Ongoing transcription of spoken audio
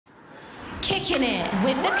kicking it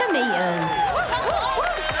with the Kmitas.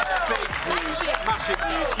 Big news, massive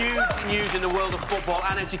news, huge news in the world of football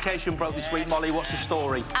and education broke this week. Mollie, what's the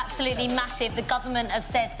story? Absolutely massive. The government have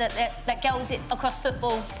said that girls across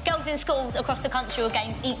football, girls in schools across the country will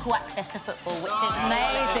gain equal access to football, which is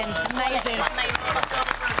amazing.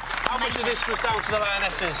 How much of this was down to the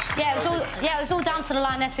Lionesses? Yeah, it was all down to the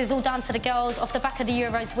Lionesses, all down to the girls. Off the back of the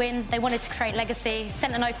Euros win, they wanted to create legacy,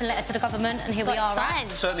 sent an open letter to the government, and here we are. Right?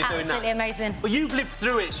 Certainly doing that. Absolutely amazing. Well, you've lived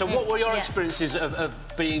through it, so what were your experiences of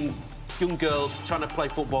being young girls trying to play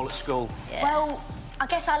football at school? Yeah. Well, I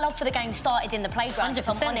guess our love for the game started in the playground, if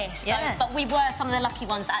I'm honest. Yeah. But we were some of the lucky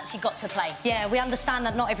ones that actually got to play. Yeah, we understand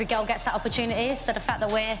that not every girl gets that opportunity, so the fact that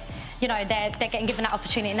we're, you know, they're getting given that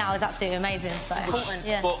opportunity now is absolutely amazing. So important.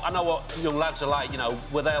 Yeah. But I know what young lads are like, you know,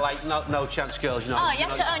 were they like no chance girls, you know? Oh, you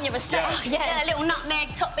have to earn your respect. Yeah. A little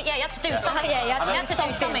nutmeg, top, but yeah, you have to do something. Yeah, you had to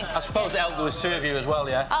do something. I suppose it helped there was two of you as well,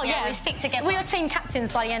 yeah? Oh, yeah, we stick together. We were team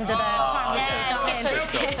captains by the end of the primary school. Yeah,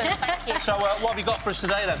 skippers, thank you. So what have you got for us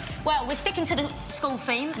today, then? Well, we're sticking to the school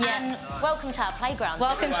theme, and welcome to our playground.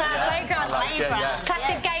 Welcome to our playground.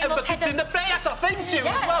 Classic game of headers. In the play, that's a thing too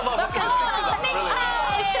as well.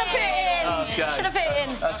 Should have put it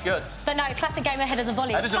in. That's good. But no, classic game of headers and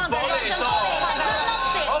volleys. Headers and volleys.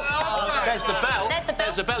 There's the bell.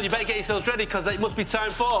 There's the bell. You better get yourselves ready because it must be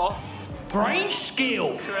time for... Brain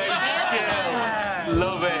skill.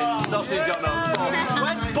 Love it. Sausage on them.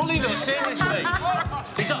 Where's Bully though? Seriously.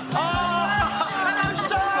 He's on...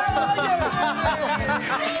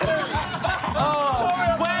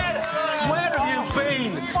 Where have you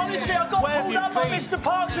been? Honestly, I got pulled up by Mr.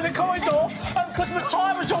 Parks in the corridor because my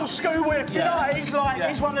tie was all skew-whipped. You know, he's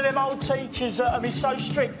one of them old teachers. He's so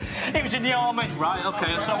strict. He was in the army. Right,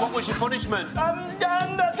 OK. So what was your punishment?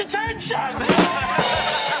 Detention.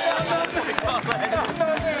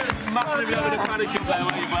 Massively having a panic up there,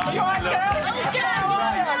 weren't you, man? You right, girls?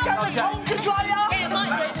 Conkers later? Yeah,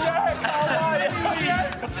 might do.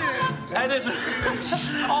 Headers and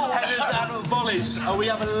volleys. Are we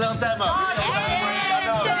having a little demo?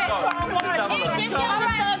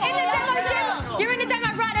 You're in the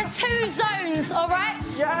demo, right? There's 2 zones, all right?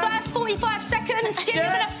 First 45 seconds, Jim, you're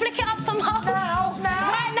going to flick it up for Moles.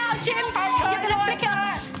 Right now, Jim, you're going to flick it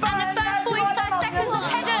up. And the first 45 seconds of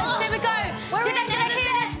headers. Here we go. You're going to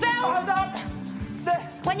hear this bell.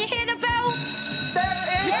 When you hear the bell...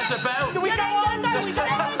 There's the bell. You're then going to go.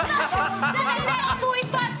 So the next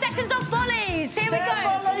 45 seconds of volleys. Here we go.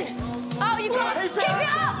 Oh, you got to keep it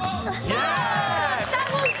up. Yeah. That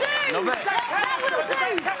will do. Love it. That will do.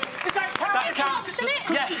 That counts.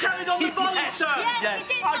 Yeah. She carried on the volley, sir. Yes,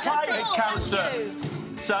 it counts, sir.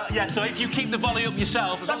 So if you keep the volley up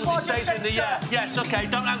yourself, as long as it stays in the air. Yes, OK,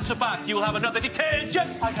 don't answer back. You will have another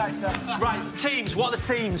detention. OK, sir. Right, teams. What are the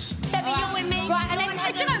teams? Sebi, you're with me. Right, and then,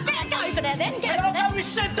 do you know, get over there then. Get over there. I know we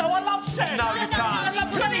said, though. I love Seb. No, you can't. I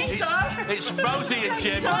love Seb, sir. It's Rosie and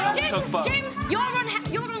Jim. Jim, you're on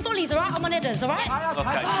volleys, all right? I'm on headers, all right? Yes.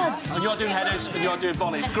 OK. And you're doing headers and you're doing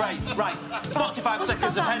volleys. Great. Right. 45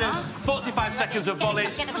 seconds of headers, 45 seconds of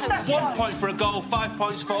volleys. 1 point for a goal, 5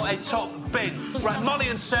 points for a top bin. Right, Mollie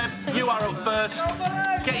and Seb, you are up first.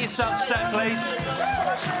 Get yourself set, please.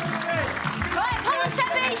 Right, come on,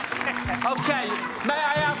 Sebi. OK, may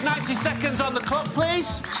I have 90 seconds on the clock,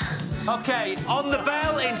 please? OK, on the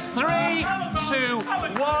bell in 3, 2,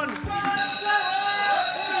 1.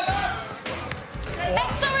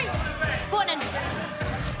 Hey, sorry. Go on then.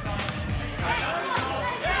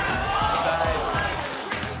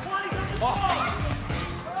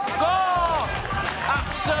 Oh,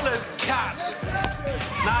 absolute cat.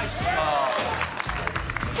 Nice. Oh.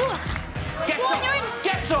 Get up.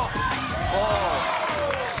 Get up. Oh.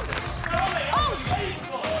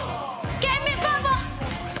 Get him in, Baba.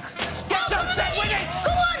 Get up, Seb, win it.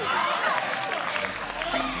 Go on.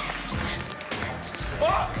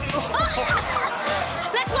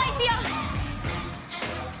 Let's wait for you.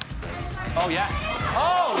 Oh, yeah.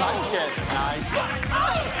 Oh, like it. Nice.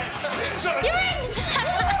 You're in.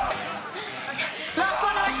 Last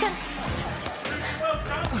one, I reckon.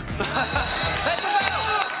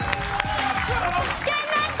 Get in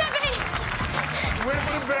there, Sebi. Wait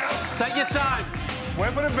for the bell. Take your time.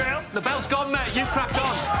 Wait for the bell. The bell's gone, mate. You crack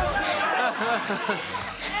on.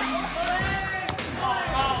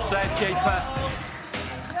 Save keeper.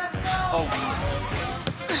 Oh.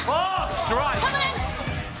 Oh, strike. Come on in.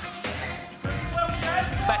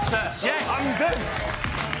 Better. Yes. I'm good.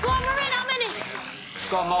 Go on, we're in. How many?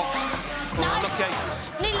 Go on, Mol. Nice. Lucky.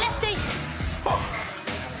 Need lefty.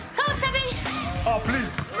 Come on, Sebi. Oh,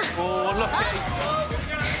 please. Oh, lucky.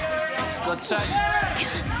 Good take.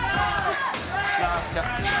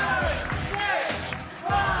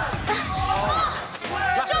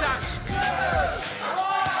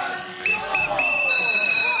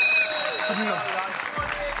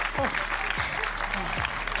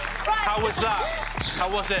 How was that?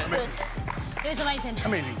 How was it? Good. It was amazing.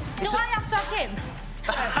 Amazing. Do I have to have Jim?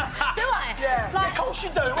 Do I? Yeah, of course you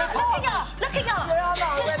do. We're partners. Look at you. Yeah, I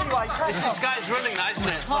know. Anyway, It's this guy's running that, isn't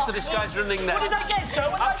it? What's this guy's running there? what did they get, sir?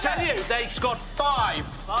 I'll tell you, they scored 5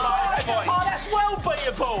 points. Oh, that's well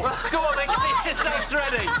beatable. Come on, then, get your yourselves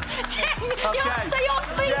ready. Jim, Okay.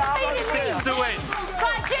 you're feeding 6 to win.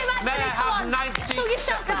 Right, Jim, actually, May I come have on. 90 Sort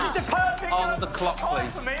yourself out. seconds Perfect on the clock, time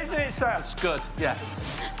please? for me, isn't it, sir? It's good, yeah.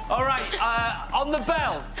 All right, on the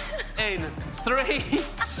bell in 3,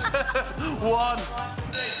 2, 1.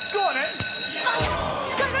 Go on, then.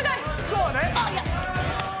 Go. Go on, then. Oh, yeah.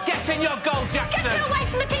 Get in your goal, Jackson. Get away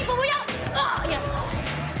from the keeper, will you? Oh, yeah.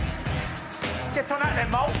 Get on that,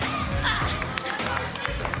 then, Mole.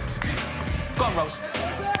 Go on, Rose.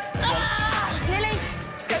 Lily.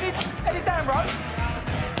 Head it down, Rose.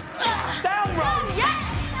 Down, Rose. Yes.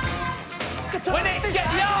 Get on Win it, get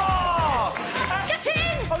Get in.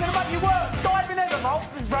 I'm going to make you work. Dive in there, Mole.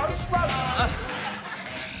 Rose.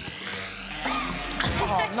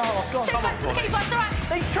 Oh, no, I've gone. Too close to the keeper, it's all right.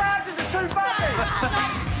 These trousers are too baggy.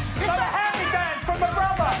 They're the hand-me-downs from my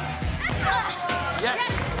brother. Yes.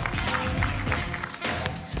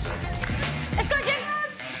 Let's go, Jim.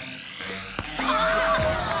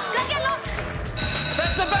 Don't get lost.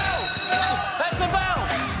 There's the bell. There's the bell.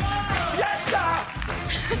 Yes, sir.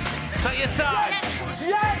 Take your time.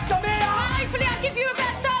 Yes, I'm here. Hopefully I'll give you a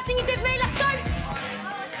better start than you did me. Let's go.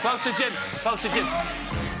 Closer, Jim. Closer, Jim.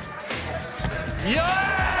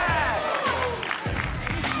 Yeah!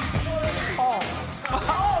 Oh,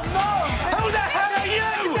 no. Who the hell are you?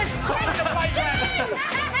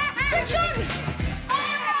 Attention!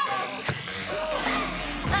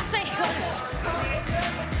 That's me.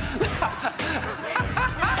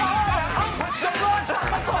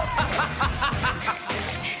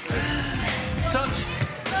 Touch.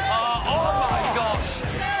 Oh my gosh.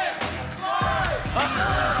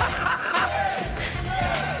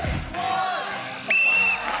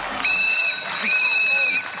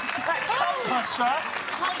 Sir.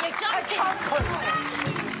 Oh, you're joking.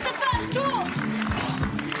 It's the first draw.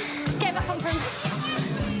 Get back on, Prince.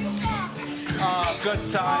 Oh, good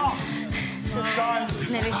time. Good times.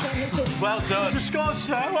 Nearly finished. Well done. What's the score,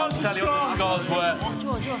 sir? What's the Tell you what the scores were.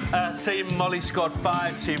 Team Mollie scored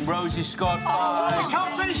 5, Team Rosie scored 5. Oh, we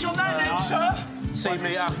can't finish on that then, sir. See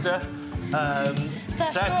me after.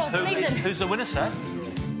 First Seb, draw of the season. who's the winner, Seb?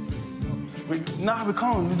 We can't.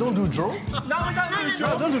 We don't do draw. No, we don't do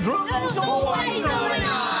draw. Don't do draw. Always a winner.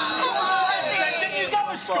 Didn't you go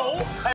to school?